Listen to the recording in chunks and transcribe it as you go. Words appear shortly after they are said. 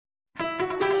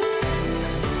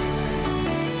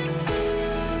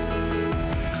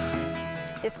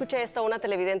Y escuche esto, una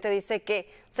televidente dice que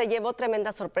se llevó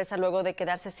tremenda sorpresa luego de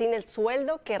quedarse sin el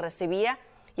sueldo que recibía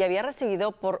y había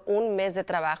recibido por un mes de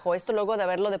trabajo. Esto luego de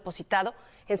haberlo depositado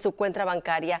en su cuenta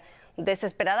bancaria.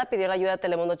 Desesperada pidió la ayuda a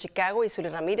Telemundo Chicago y Zuli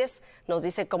Ramírez nos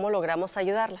dice cómo logramos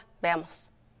ayudarla. Veamos.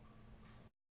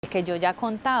 Que yo ya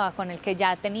contaba, con el que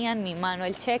ya tenía en mi mano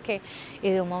el cheque, y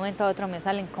de un momento a otro me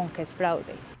salen con que es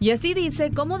fraude. Y así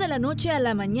dice cómo de la noche a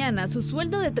la mañana su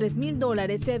sueldo de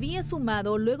 $3,000 se había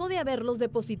sumado luego de haberlos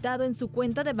depositado en su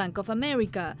cuenta de Bank of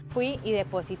America. Fui y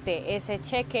deposité ese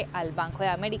cheque al Banco de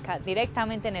América,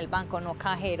 directamente en el banco, no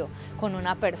cajero, con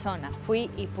una persona.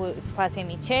 Fui y pasé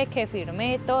mi cheque,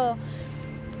 firmé todo.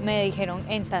 Me dijeron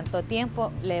en tanto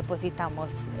tiempo le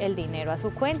depositamos el dinero a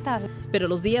su cuenta. Pero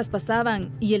los días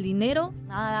pasaban y el dinero...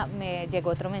 Nada, me llegó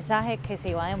otro mensaje que se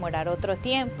iba a demorar otro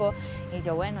tiempo y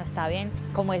yo, bueno, está bien.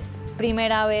 Como es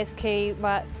primera vez que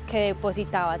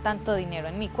depositaba tanto dinero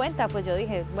en mi cuenta, pues yo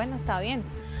dije, bueno, está bien.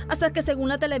 Hasta que según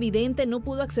la televidente no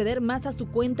pudo acceder más a su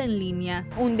cuenta en línea.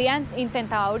 Un día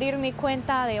intentaba abrir mi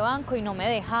cuenta de banco y no me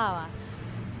dejaba.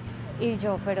 Y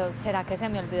yo, pero ¿será que se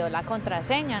me olvidó la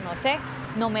contraseña? No sé,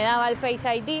 no me daba el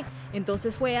Face ID.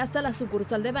 Entonces fue hasta la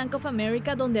sucursal de Bank of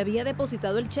America donde había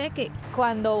depositado el cheque.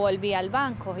 Cuando volví al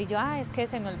banco y yo, es que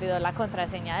se me olvidó la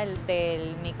contraseña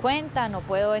de mi cuenta, no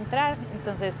puedo entrar.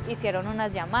 Entonces hicieron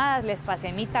unas llamadas, les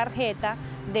pasé mi tarjeta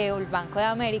del Banco de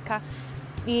América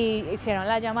y hicieron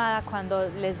la llamada cuando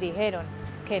les dijeron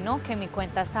que no, que mi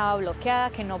cuenta estaba bloqueada,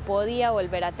 que no podía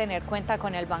volver a tener cuenta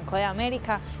con el Banco de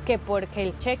América, que porque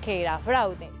el cheque era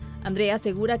fraude. Andrea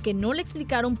asegura que no le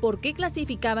explicaron por qué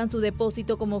clasificaban su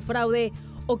depósito como fraude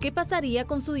o qué pasaría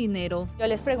con su dinero. Yo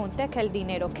les pregunté que el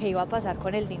dinero, qué iba a pasar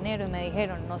con el dinero y me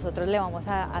dijeron, nosotros le vamos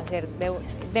a hacer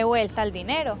de vuelta el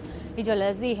dinero. Y yo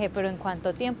les dije, pero ¿en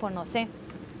cuánto tiempo? No sé,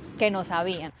 que no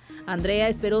sabían. Andrea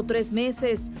esperó 3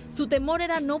 meses. Su temor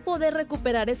era no poder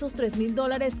recuperar esos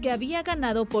 $3,000 que había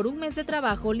ganado por un mes de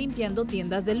trabajo limpiando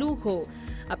tiendas de lujo.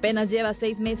 Apenas lleva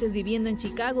 6 meses viviendo en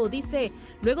Chicago, dice,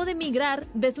 luego de emigrar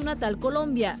de su natal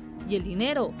Colombia. Y el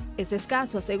dinero es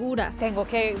escaso, asegura. Tengo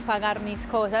que pagar mis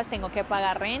cosas, tengo que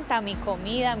pagar renta, mi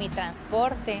comida, mi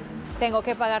transporte. Tengo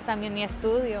que pagar también mi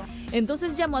estudio.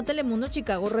 Entonces llamó a Telemundo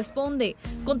Chicago Responde.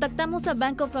 Contactamos a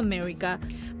Bank of America.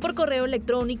 Por correo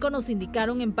electrónico nos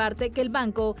indicaron en parte que el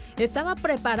banco estaba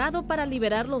preparado para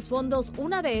liberar los fondos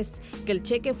una vez que el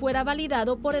cheque fuera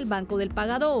validado por el banco del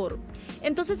pagador.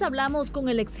 Entonces hablamos con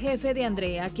el ex jefe de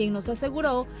Andrea, quien nos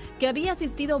aseguró que había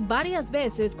asistido varias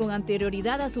veces con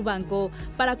anterioridad a su banco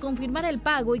para confirmar el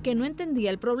pago y que no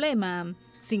entendía el problema.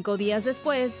 5 días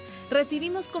después,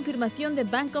 recibimos confirmación de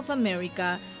Bank of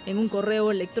America. En un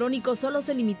correo electrónico solo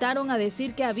se limitaron a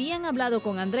decir que habían hablado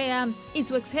con Andrea y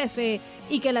su ex jefe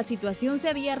y que la situación se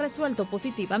había resuelto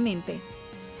positivamente.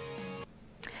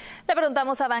 Le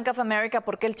preguntamos a Bank of America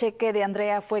por qué el cheque de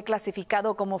Andrea fue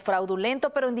clasificado como fraudulento,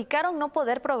 pero indicaron no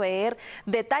poder proveer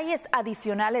detalles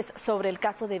adicionales sobre el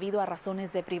caso debido a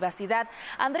razones de privacidad.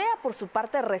 Andrea, por su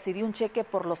parte, recibió un cheque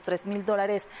por los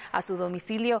 $3,000 a su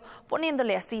domicilio,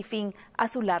 poniéndole así fin a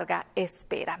su larga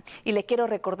espera. Y le quiero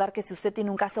recordar que si usted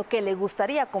tiene un caso que le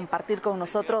gustaría compartir con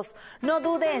nosotros, no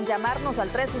dude en llamarnos al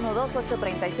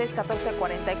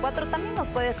 312-836-1444. También nos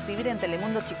puede escribir en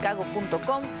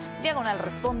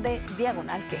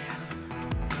telemundochicago.com/responde/quejas.